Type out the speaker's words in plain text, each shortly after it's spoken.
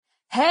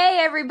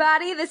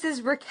everybody, this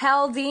is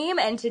Raquel Diehm,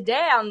 and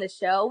today on the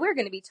show, we're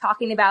going to be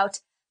talking about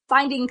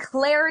finding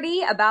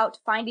clarity about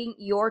finding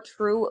your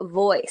true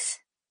voice.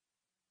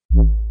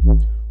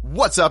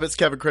 What's up? It's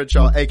Kevin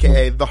Crenshaw,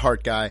 aka The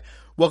Heart Guy.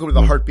 Welcome to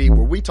The Heartbeat,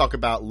 where we talk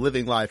about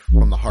living life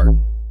from the heart.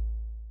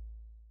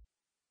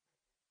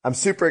 I'm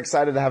super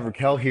excited to have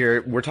Raquel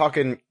here. We're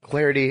talking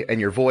clarity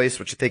and your voice,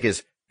 which I think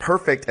is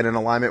perfect and in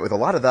alignment with a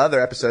lot of the other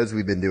episodes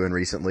we've been doing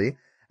recently.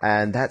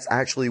 And that's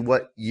actually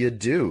what you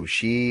do.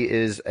 She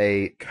is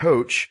a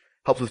coach,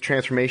 helps with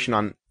transformation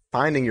on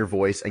finding your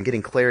voice and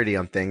getting clarity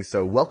on things.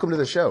 So welcome to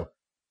the show.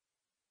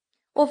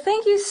 Well,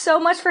 thank you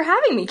so much for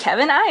having me,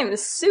 Kevin. I am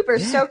super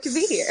stoked to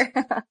be here.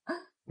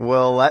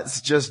 Well,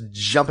 let's just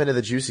jump into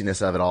the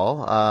juiciness of it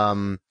all.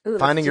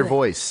 Finding your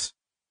voice.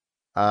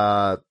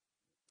 I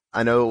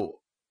know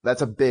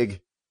that's a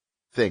big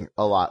thing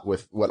a lot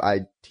with what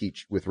I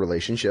teach with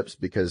relationships,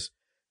 because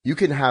you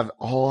can have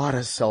a lot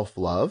of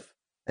self-love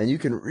and you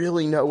can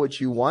really know what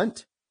you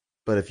want,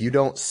 but if you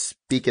don't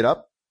speak it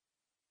up,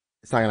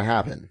 it's not going to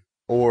happen.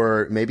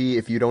 Or maybe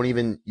if you don't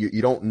even,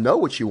 you don't know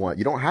what you want,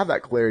 you don't have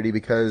that clarity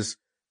because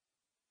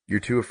you're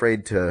too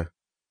afraid to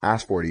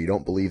ask for it, or you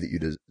don't believe that you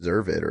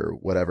deserve it, or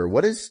whatever.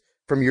 What is,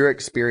 from your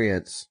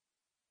experience,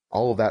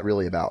 all of that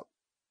really about?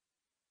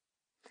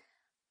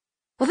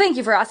 Well, thank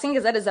you for asking,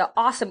 because that is an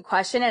awesome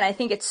question. And I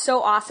think it's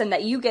so awesome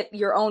that you get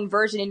your own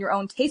version and your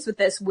own taste with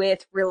this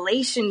with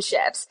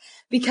relationships,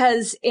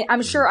 because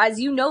I'm sure, as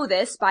you know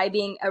this, by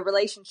being a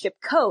relationship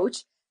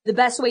coach, the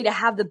best way to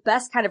have the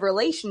best kind of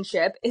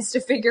relationship is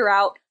to figure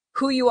out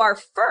who you are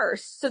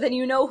first, so then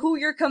you know who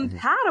you're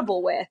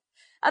compatible with.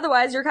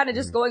 Otherwise, you're kind of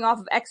just going off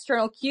of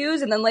external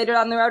cues, and then later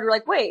down the road, you're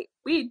like, wait,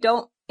 we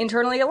don't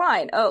internally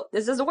align. Oh,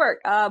 this doesn't work.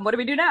 What do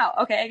we do now?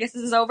 Okay, I guess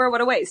this is over. What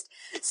a waste.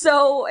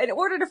 So in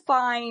order to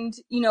find,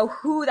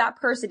 who that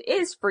person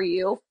is for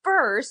you,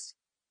 first,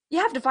 you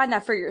have to find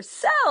that for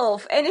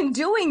yourself. And in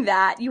doing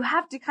that, you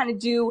have to kind of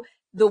do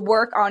the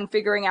work on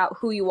figuring out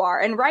who you are.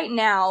 And right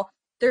now,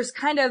 there's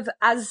kind of,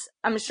 as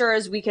I'm sure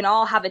as we can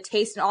all have a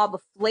taste and all have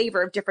a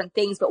flavor of different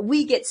things, but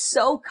we get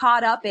so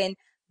caught up in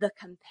the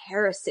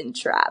comparison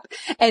trap.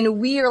 And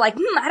we are like,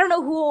 I don't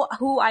know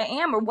who I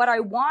am or what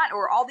I want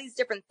or all these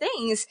different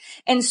things.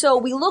 And so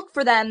we look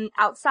for them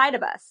outside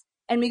of us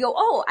and we go,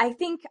 oh, I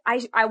think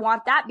I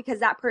want that because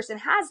that person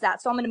has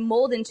that. So I'm going to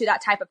mold into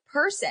that type of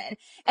person.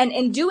 And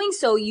in doing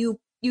so, you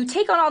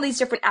take on all these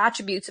different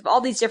attributes of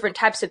all these different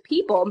types of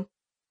people.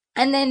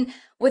 And then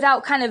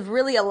without kind of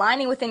really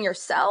aligning within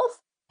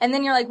yourself, and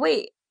then you're like,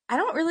 wait, I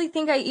don't really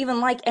think I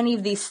even like any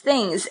of these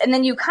things. And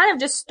then you kind of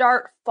just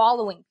start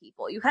following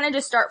people. You kind of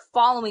just start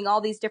following all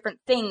these different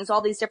things,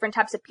 all these different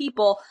types of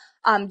people,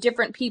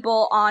 different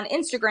people on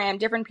Instagram,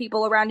 different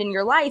people around in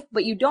your life,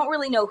 but you don't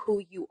really know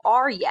who you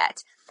are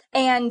yet.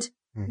 And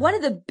one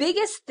of the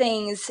biggest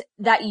things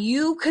that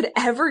you could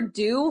ever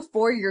do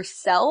for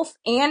yourself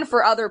and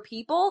for other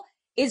people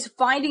is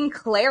finding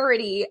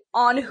clarity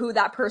on who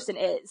that person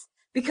is.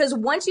 Because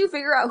once you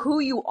figure out who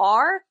you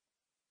are,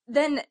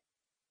 then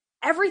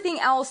everything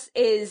else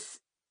is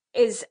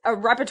a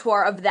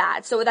repertoire of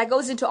that. So that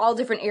goes into all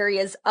different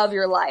areas of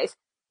your life.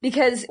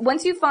 Because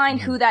once you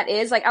find who that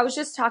is, like I was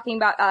just talking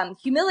about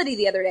humility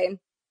the other day,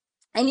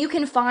 and you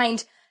can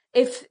find,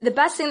 if the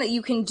best thing that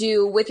you can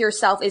do with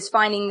yourself is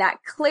finding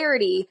that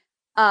clarity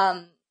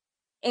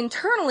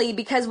internally,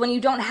 because when you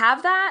don't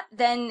have that,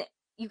 then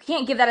you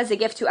can't give that as a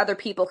gift to other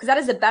people, because that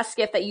is the best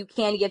gift that you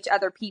can give to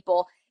other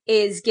people,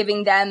 is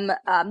giving them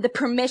the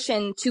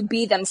permission to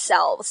be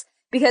themselves.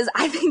 Because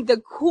I think the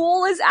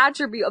coolest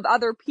attribute of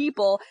other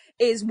people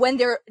is when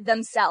they're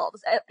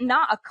themselves,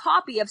 not a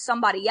copy of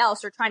somebody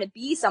else or trying to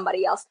be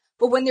somebody else,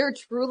 but when they're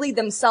truly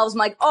themselves. I'm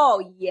like,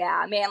 oh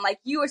yeah, man, like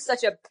you're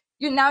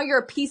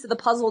a piece of the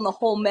puzzle in the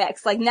whole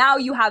mix. Like now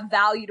you have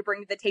value to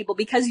bring to the table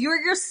because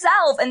you're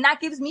yourself, and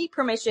that gives me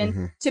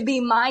permission to be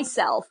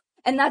myself.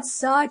 And that's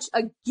such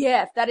a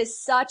gift. That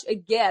is such a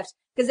gift.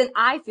 Because then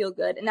I feel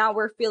good, and now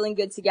we're feeling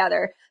good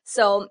together.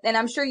 So, and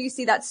I'm sure you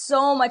see that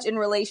so much in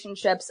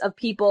relationships, of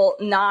people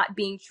not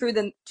being true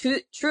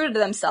to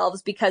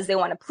themselves because they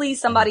want to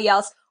please somebody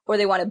else or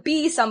they want to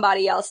be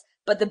somebody else.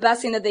 But the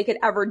best thing that they could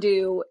ever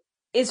do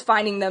is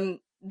finding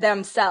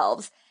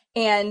themselves.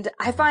 And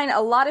I find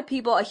a lot of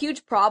people, a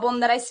huge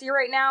problem that I see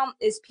right now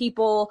is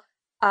people,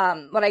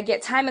 what I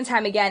get time and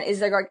time again is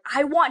they're like, I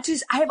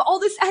have all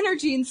this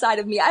energy inside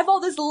of me. I have all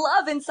this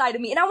love inside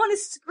of me, and I want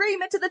to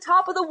scream it to the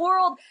top of the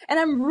world, and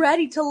I'm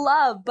ready to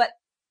love, but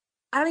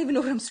I don't even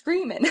know what I'm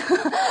screaming.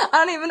 I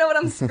don't even know what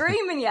I'm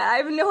screaming yet. I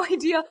have no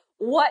idea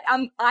what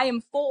I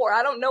am for.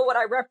 I don't know what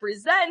I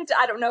represent.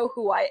 I don't know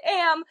who I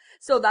am.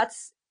 So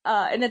that's,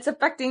 and it's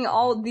affecting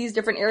all of these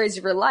different areas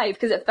of your life,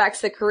 because it affects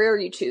the career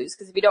you choose.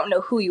 Because if you don't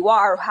know who you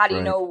are, how do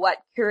you know what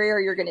career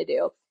you're going to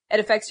do? It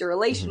affects your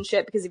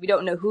relationship, because if you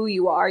don't know who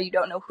you are, you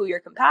don't know who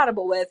you're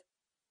compatible with.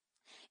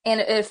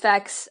 And it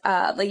affects,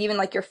 even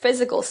your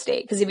physical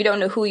state. Because if you don't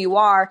know who you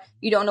are,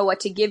 you don't know what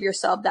to give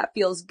yourself that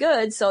feels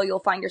good. So you'll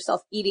find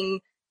yourself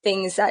eating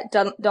things that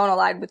don't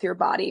align with your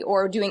body,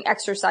 or doing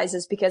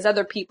exercises because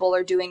other people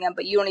are doing them,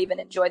 but you don't even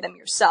enjoy them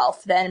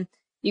yourself. Then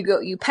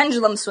you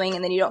pendulum swing,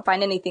 and then you don't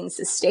find anything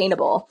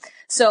sustainable.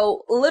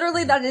 So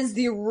literally that is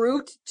the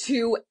root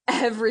to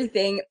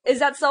everything, is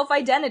that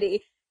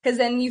self-identity. Because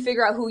then you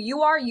figure out who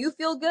you are, you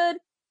feel good,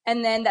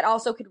 and then that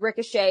also could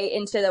ricochet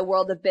into the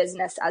world of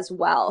business as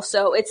well.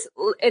 So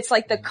it's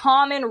like the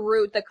common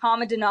root, the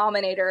common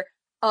denominator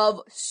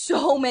of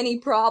so many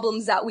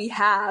problems that we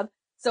have.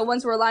 So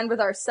once we're aligned with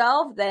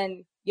ourselves,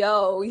 then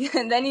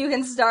then you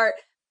can start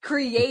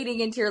creating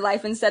into your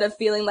life instead of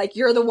feeling like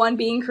you're the one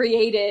being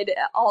created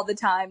all the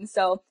time.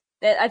 So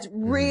that's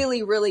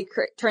really, really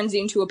turns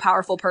you into a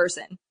powerful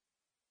person.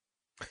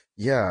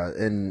 Yeah.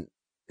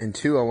 And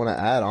two, I want to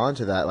add on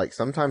to that. Like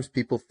sometimes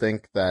people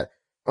think that,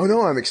 oh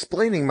no, I'm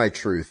explaining my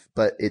truth,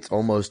 but it's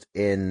almost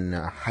in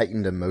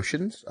heightened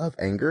emotions of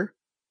anger.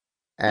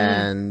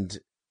 And,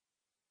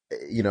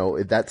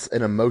 that's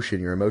an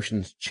emotion. Your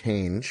emotions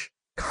change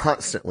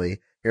constantly.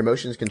 Your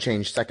emotions can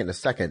change second to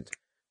second,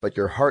 but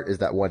your heart is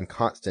that one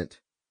constant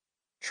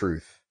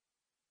truth.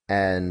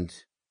 And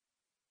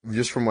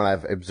just from what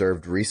I've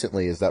observed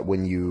recently is that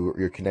when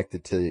you're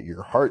connected to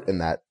your heart in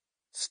that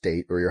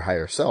state or your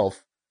higher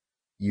self,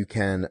 you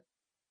can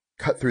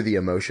cut through the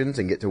emotions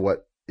and get to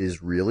what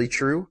is really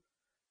true.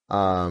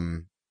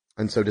 And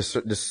so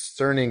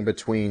discerning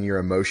between your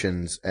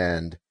emotions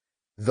and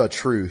the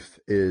truth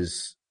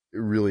is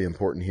really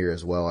important here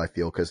as well, I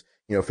feel, because,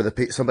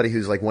 for somebody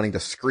who's like wanting to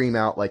scream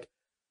out, like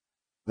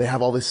they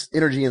have all this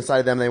energy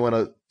inside them, they want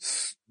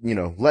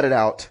to, let it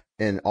out,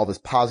 and all this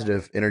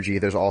positive energy.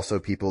 There's also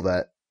people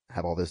that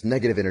have all this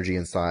negative energy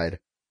inside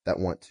that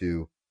want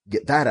to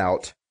get that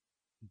out.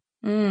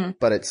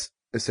 But it's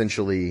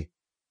essentially,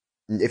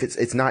 if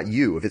it's not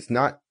you, if it's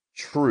not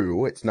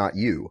true, it's not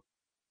you.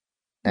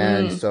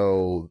 And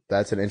so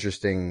that's an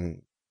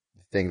interesting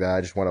thing that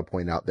I just want to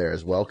point out there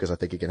as well, because I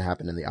think it can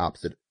happen in the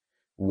opposite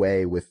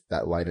way with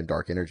that light and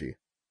dark energy.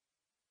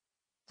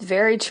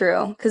 Very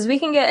true. Because we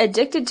can get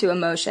addicted to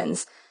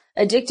emotions,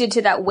 addicted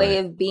to that way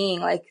of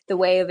being, like the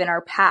way of in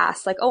our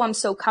past. Like, oh, I'm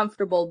so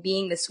comfortable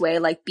being this way,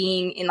 like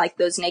being in like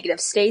those negative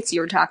states you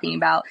were talking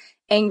about,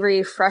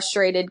 angry,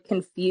 frustrated,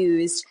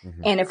 confused.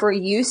 And if we're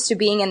used to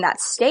being in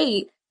that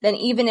state, then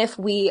even if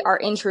we are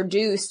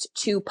introduced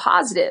to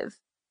positive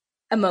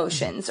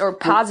emotions or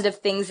positive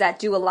things that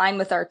do align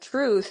with our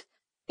truth,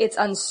 it's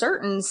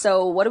uncertain.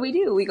 So what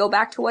do? We go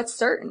back to what's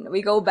certain.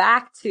 We go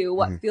back to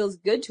what feels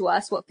good to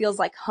us, what feels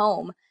like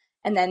home.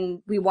 And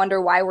then we wonder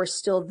why we're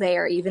still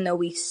there, even though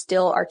we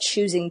still are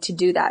choosing to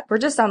do that. We're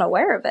just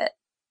unaware of it.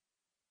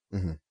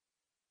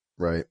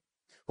 Right.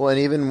 Well, and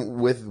even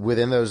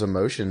within those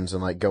emotions,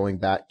 and like going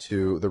back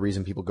to the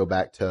reason people go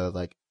back to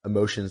like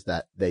emotions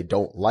that they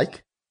don't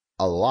like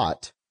a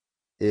lot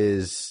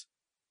is,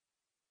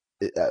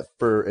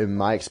 in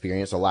my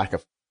experience, a lack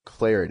of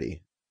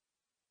clarity.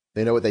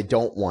 They know what they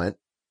don't want,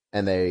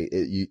 and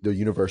the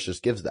universe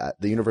just gives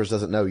that. The universe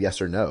doesn't know yes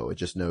or no. It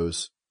just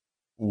knows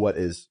what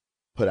is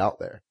put out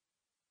there.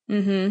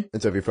 And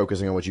so if you're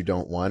focusing on what you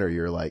don't want, or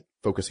you're like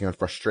focusing on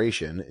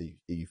frustration,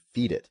 you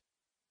feed it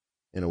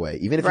in a way,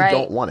 even if you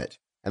don't want it.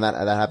 And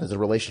that happens in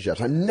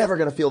relationships. I'm never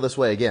going to feel this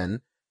way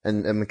again.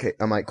 And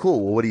I'm like,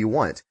 cool. Well, what do you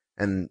want?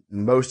 And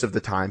most of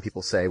the time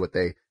people say what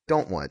they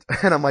don't want.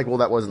 And I'm like, well,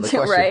 that wasn't the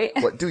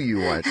question. What do you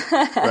want?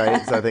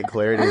 Right. So I think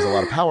clarity is a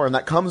lot of power, and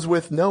that comes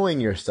with knowing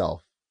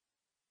yourself.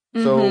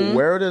 So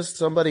where does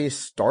somebody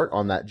start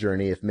on that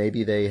journey if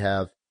maybe they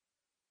have,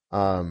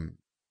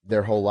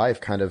 their whole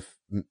life kind of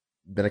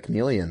been a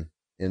chameleon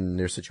in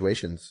their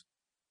situations?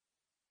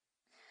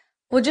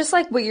 Well, just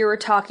like what you were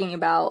talking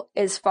about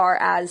as far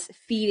as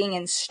feeding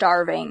and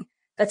starving,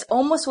 that's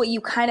almost what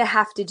you kind of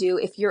have to do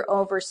if you're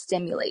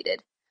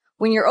overstimulated.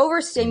 When you're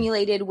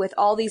overstimulated with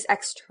all these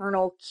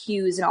external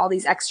cues and all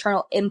these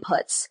external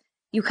inputs,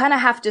 you kind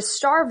of have to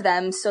starve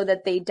them so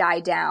that they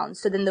die down.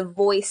 So then the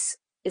voice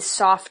is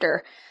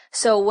softer.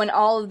 So when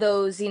all of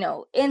those,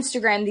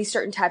 Instagram, these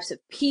certain types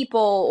of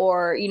people,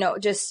 or,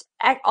 just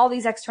all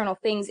these external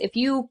things, if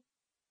you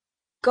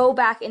go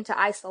back into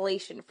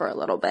isolation for a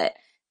little bit,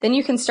 then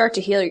you can start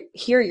to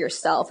hear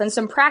yourself. And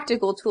some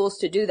practical tools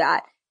to do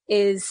that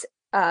is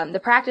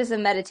the practice of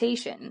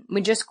meditation.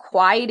 We're just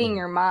quieting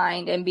your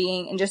mind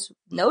and just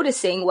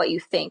noticing what you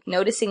think,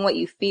 noticing what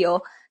you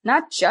feel,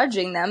 not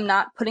judging them,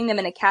 not putting them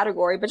in a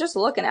category, but just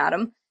looking at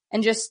them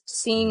and just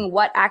seeing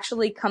what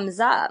actually comes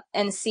up,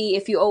 and see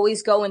if you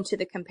always go into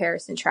the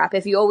comparison trap,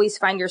 if you always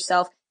find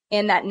yourself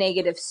in that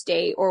negative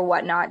state or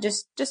whatnot.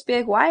 Just be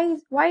like,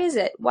 why is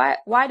it?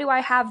 Why do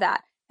I have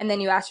that? And then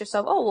you ask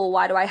yourself, oh, well,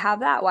 why do I have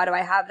that? Why do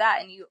I have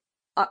that? And you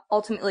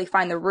ultimately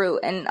find the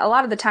root. And a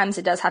lot of the times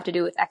it does have to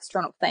do with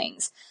external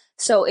things.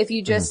 So if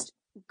you just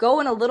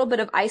go in a little bit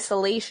of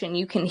isolation,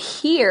 you can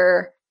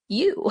hear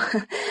you.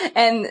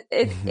 And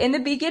in the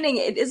beginning,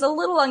 it is a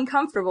little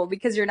uncomfortable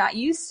because you're not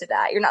used to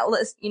that. You're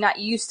not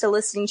used to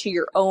listening to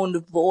your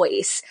own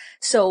voice.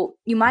 So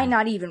you might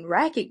not even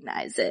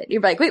recognize it.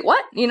 You're like, wait,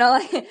 what?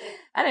 Like,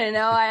 I didn't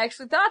know I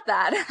actually thought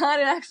that. I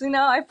didn't actually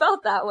know I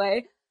felt that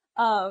way.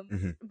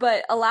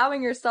 But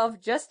allowing yourself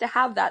just to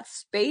have that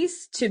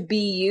space to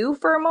be you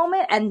for a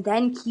moment and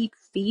then keep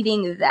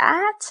feeding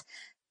that,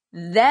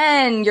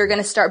 then you're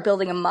going to start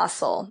building a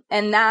muscle.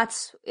 And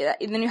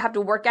then you have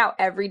to work out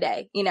every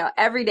day,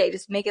 every day,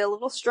 just make it a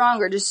little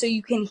stronger, just so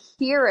you can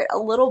hear it a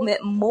little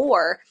bit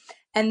more.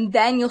 And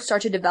then you'll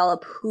start to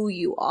develop who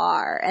you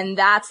are. And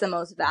that's the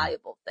most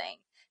valuable thing,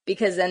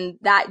 because then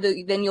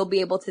you'll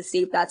be able to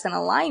see if that's in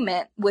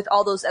alignment with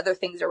all those other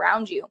things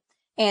around you.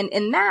 And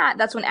in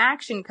that's when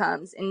action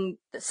comes, and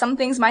some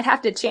things might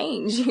have to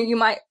change. You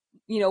might,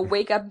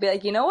 wake up and be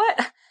like, you know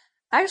what?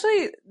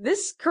 Actually,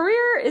 this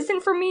career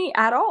isn't for me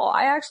at all.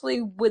 I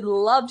actually would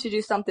love to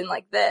do something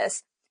like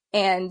this.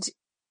 And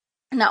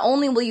not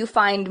only will you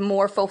find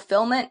more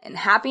fulfillment and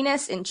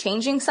happiness in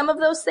changing some of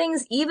those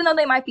things, even though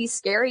they might be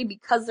scary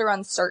because they're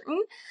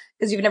uncertain,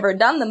 because you've never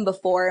done them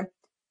before,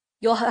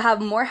 you'll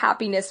have more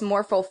happiness,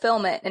 more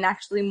fulfillment, and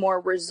actually more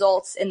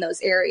results in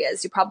those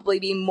areas. You'll probably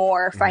be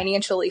more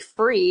financially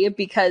free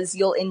because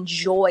you'll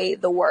enjoy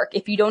the work.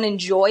 If you don't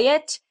enjoy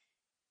it,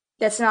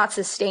 that's not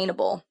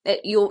sustainable.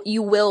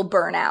 You will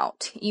burn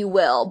out. You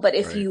will. But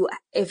if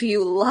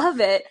you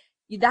love it,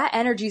 that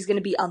energy is going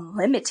to be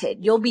unlimited.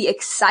 You'll be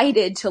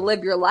excited to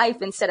live your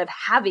life instead of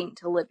having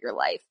to live your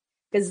life,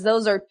 because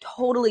those are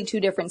totally two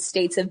different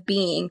states of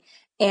being,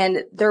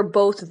 and they're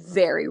both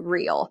very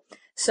real.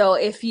 So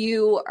if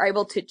you are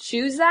able to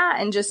choose that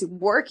and just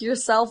work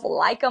yourself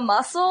like a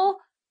muscle,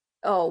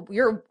 oh,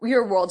 your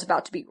world's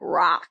about to be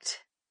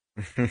rocked.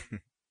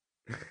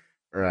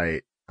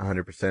 Right.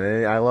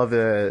 100%. I love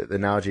the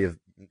analogy of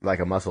like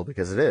a muscle,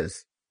 because it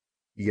is.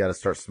 You got to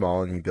start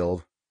small, and you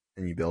build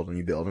and you build and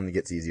you build, and it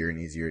gets easier and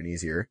easier and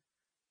easier.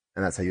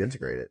 And that's how you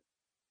integrate it.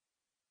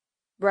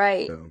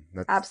 Right. So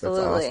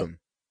Absolutely. That's awesome.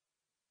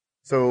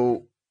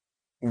 So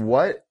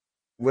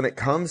when it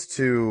comes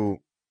to,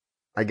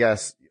 I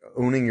guess,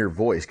 owning your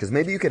voice, because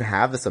maybe you could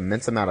have this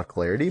immense amount of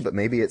clarity, but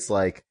maybe it's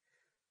like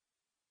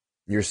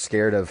you're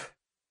scared of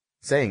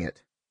saying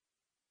it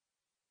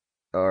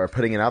or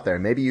putting it out there.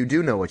 Maybe you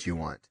do know what you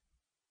want,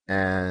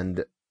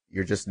 and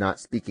you're just not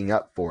speaking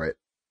up for it,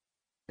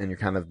 and you're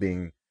kind of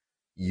being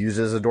used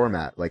as a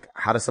doormat. Like,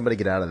 how does somebody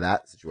get out of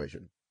that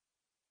situation?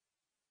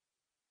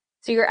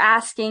 So you're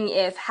asking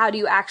how do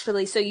you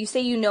actually, so you say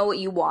you know what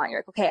you want. You're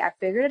like, okay, I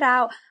figured it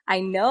out. I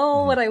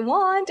know what I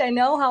want. I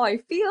know how I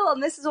feel,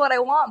 and this is what I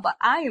want, but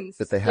I am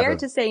scared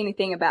to say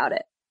anything about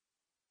it.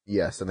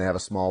 Yes, and they have a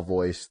small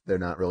voice. They're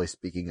not really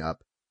speaking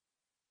up.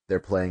 They're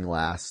playing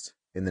last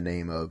in the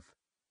name of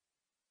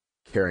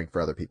caring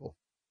for other people.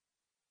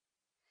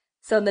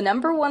 So the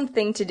number one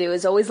thing to do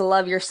is always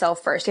love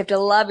yourself first. You have to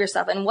love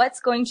yourself. And what's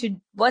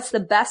the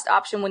best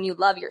option when you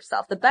love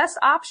yourself? The best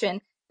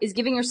option is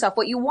giving yourself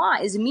what you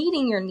want, is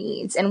meeting your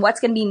needs. And what's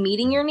going to be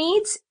meeting your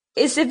needs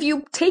is if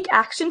you take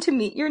action to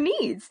meet your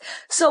needs.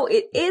 So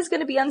it is going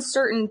to be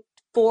uncertain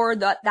for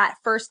that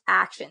first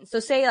action. So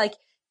say like,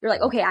 you're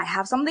like, okay, I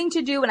have something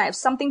to do and I have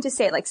something to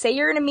say. Like say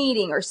you're in a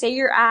meeting or say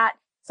you're at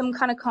some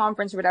kind of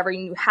conference or whatever,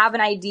 and you have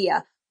an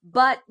idea,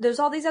 but there's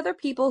all these other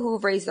people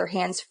who've raised their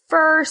hands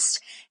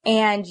first,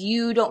 and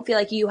you don't feel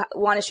like you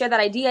want to share that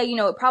idea.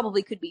 It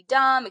probably could be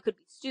dumb. It could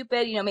be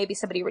stupid. Maybe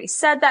somebody already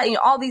said that,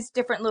 all these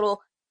different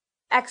little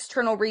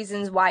external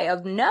reasons why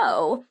of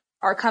no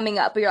are coming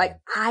up, but you're like,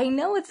 I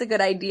know it's a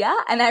good idea,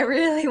 and I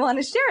really want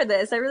to share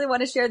this. I really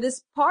want to share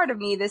this part of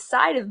me, this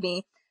side of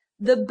me.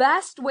 The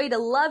best way to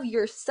love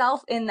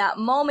yourself in that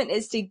moment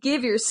is to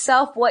give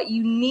yourself what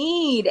you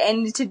need.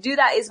 And to do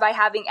that is by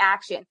having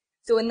action.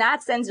 So in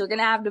that sense, you're going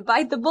to have to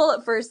bite the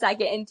bullet for a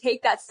second and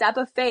take that step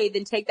of faith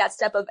and take that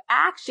step of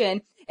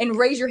action and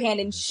raise your hand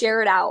and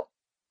share it out.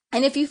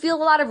 And if you feel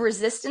a lot of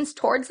resistance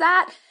towards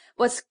that,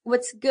 what's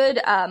good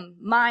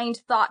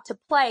mind thought to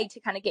play to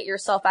kind of get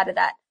yourself out of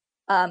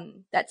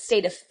that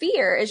state of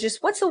fear is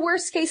just, what's the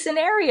worst case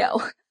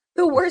scenario?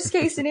 The worst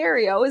case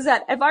scenario is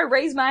that if I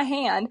raise my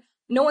hand,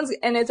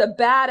 and it's a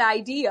bad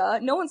idea,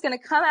 no one's going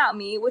to come at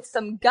me with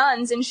some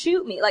guns and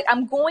shoot me. Like,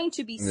 I'm going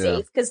to be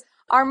safe, because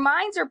our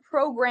minds are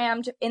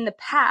programmed in the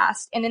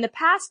past. And in the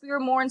past, we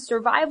were more in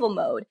survival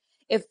mode.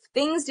 If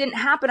things didn't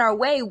happen our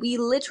way,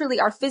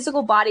 our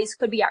physical bodies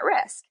could be at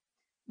risk.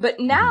 But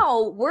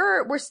now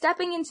we're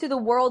stepping into the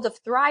world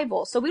of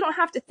thrival. So we don't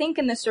have to think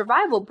in the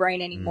survival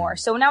brain anymore.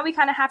 So now we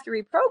kind of have to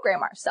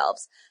reprogram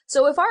ourselves.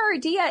 So if our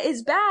idea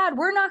is bad,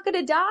 we're not going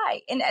to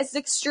die. And as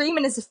extreme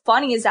and as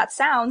funny as that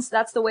sounds,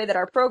 that's the way that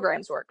our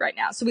programs work right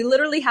now. So we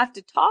literally have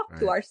to talk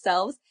to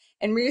ourselves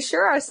and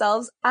reassure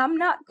ourselves, I'm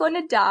not going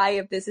to die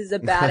if this is a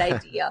bad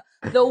idea.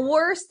 The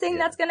worst thing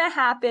that's going to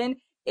happen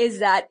is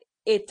that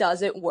it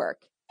doesn't work.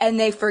 And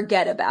they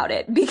forget about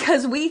it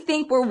because we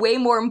think we're way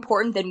more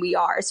important than we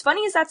are. As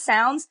funny as that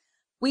sounds,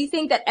 we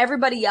think that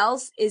everybody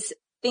else is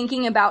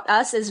thinking about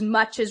us as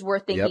much as we're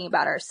thinking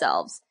about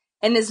ourselves.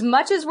 And as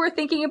much as we're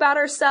thinking about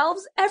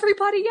ourselves,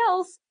 everybody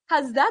else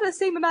has that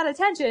same amount of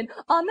attention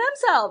on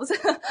themselves.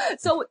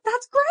 So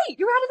that's great.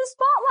 You're out of the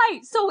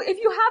spotlight. So if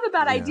you have a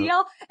bad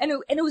idea and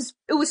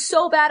it was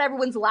so bad,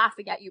 everyone's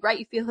laughing at you, right?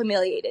 You feel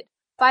humiliated.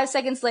 5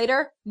 seconds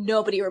later,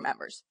 nobody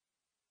remembers.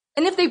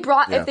 And if they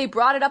brought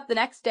it up the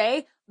next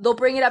day, they'll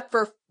bring it up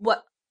for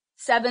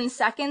 7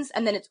 seconds,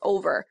 and then it's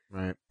over.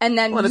 Right. And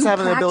then it's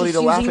having the ability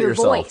to laugh at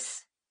yourself.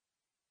 Voice.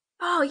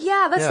 Oh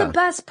yeah, that's Yeah. the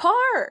best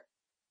part.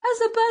 That's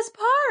the best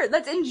part.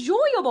 That's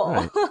enjoyable.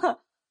 Right.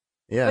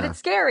 Yeah. But it's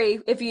scary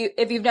if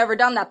you've never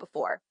done that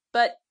before.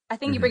 But I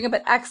think you bring up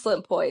an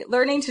excellent point.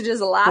 Learning to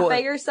just laugh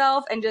at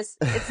yourself and just,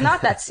 it's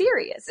not that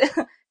serious. It's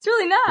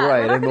really not.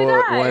 Right. We're not And going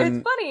to die.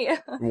 It's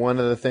funny. one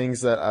of the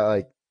things that I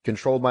like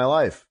controlled my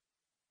life,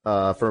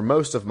 for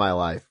most of my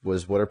life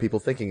was, what are people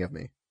thinking of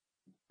me?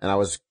 And I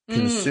was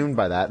consumed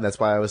by that. And that's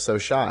why I was so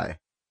shy.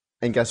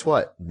 And guess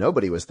what?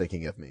 Nobody was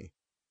thinking of me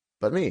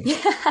but me.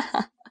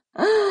 Yeah.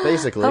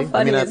 Basically. How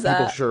funny is people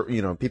that?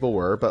 sure, people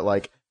were, but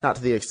like not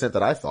to the extent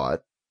that I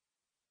thought.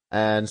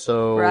 And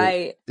so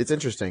Right. it's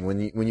interesting when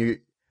you,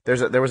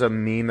 there was a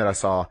meme that I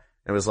saw.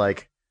 It was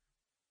like,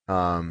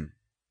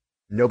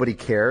 nobody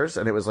cares.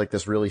 And it was like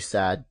this really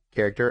sad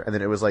character. And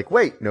then it was like,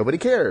 wait, nobody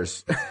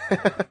cares.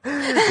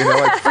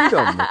 Like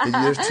freedom.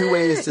 There's two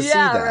ways to see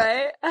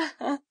that.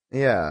 Right.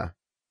 Yeah.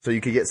 So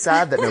you could get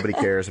sad that nobody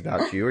cares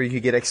about you, or you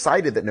could get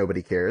excited that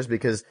nobody cares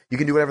because you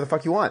can do whatever the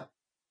fuck you want.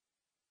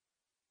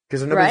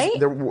 Because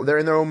they're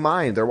in their own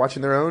mind. They're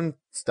watching their own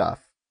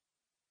stuff.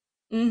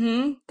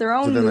 Their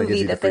own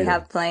movie that they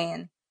have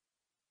playing.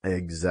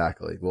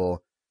 Exactly.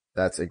 Well,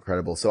 that's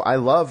incredible. So I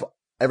love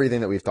everything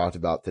that we've talked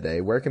about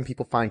today. Where can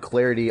people find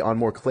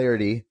more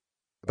clarity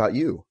about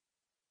you?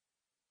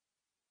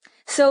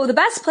 So the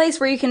best place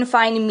where you can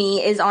find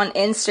me is on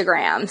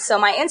Instagram. So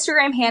my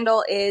Instagram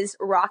handle is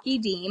Raquel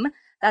Diehm.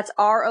 That's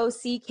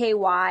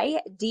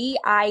ROCKYDIEHM.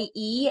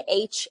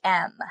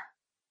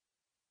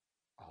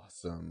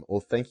 Awesome.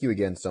 Well, thank you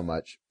again so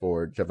much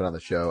for jumping on the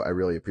show. I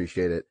really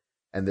appreciate it.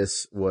 And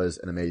this was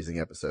an amazing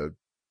episode.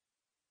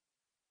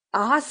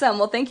 Awesome.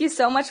 Well, thank you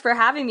so much for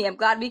having me. I'm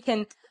glad we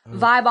can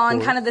vibe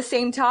on kind of the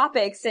same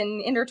topics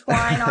and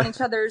intertwine on each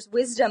other's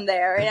wisdom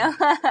there.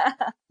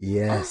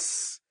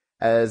 Yes.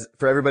 As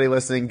for everybody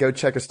listening, go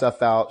check her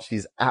stuff out.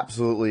 She's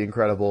absolutely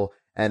incredible.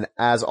 And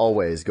as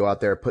always, go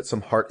out there, put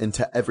some heart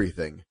into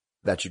everything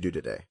that you do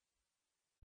today.